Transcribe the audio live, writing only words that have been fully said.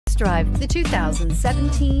drive the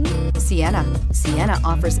 2017 Sienna. Sienna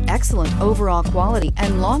offers excellent overall quality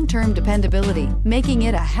and long-term dependability, making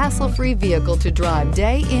it a hassle-free vehicle to drive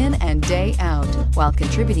day in and day out, while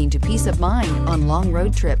contributing to peace of mind on long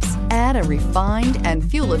road trips. Add a refined and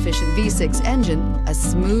fuel-efficient V6 engine, a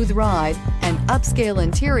smooth ride, and upscale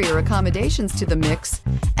interior accommodations to the mix,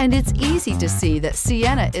 and it's easy to see that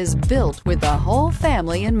Sienna is built with the whole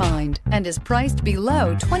family in mind and is priced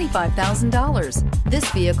below $25,000. This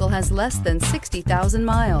vehicle has less than 60,000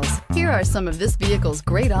 miles. Here are some of this vehicle's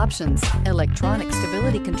great options: electronic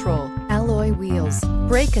stability control, alloy wheels,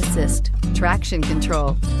 brake assist, traction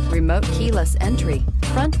control, remote keyless entry,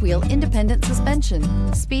 front wheel independent suspension,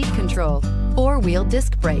 speed control, four-wheel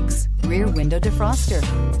disc brakes, rear window defroster,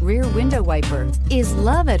 rear window wiper. Is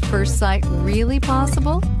love at first sight really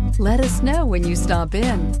possible? Let us know when you stop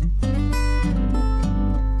in.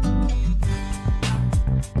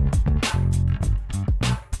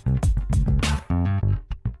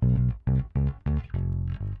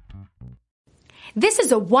 This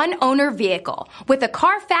is a one-owner vehicle with a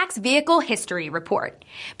Carfax Vehicle History Report.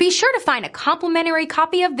 Be sure to find a complimentary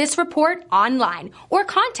copy of this report online or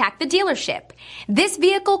contact the dealership. This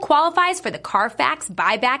vehicle qualifies for the Carfax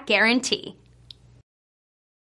Buyback Guarantee.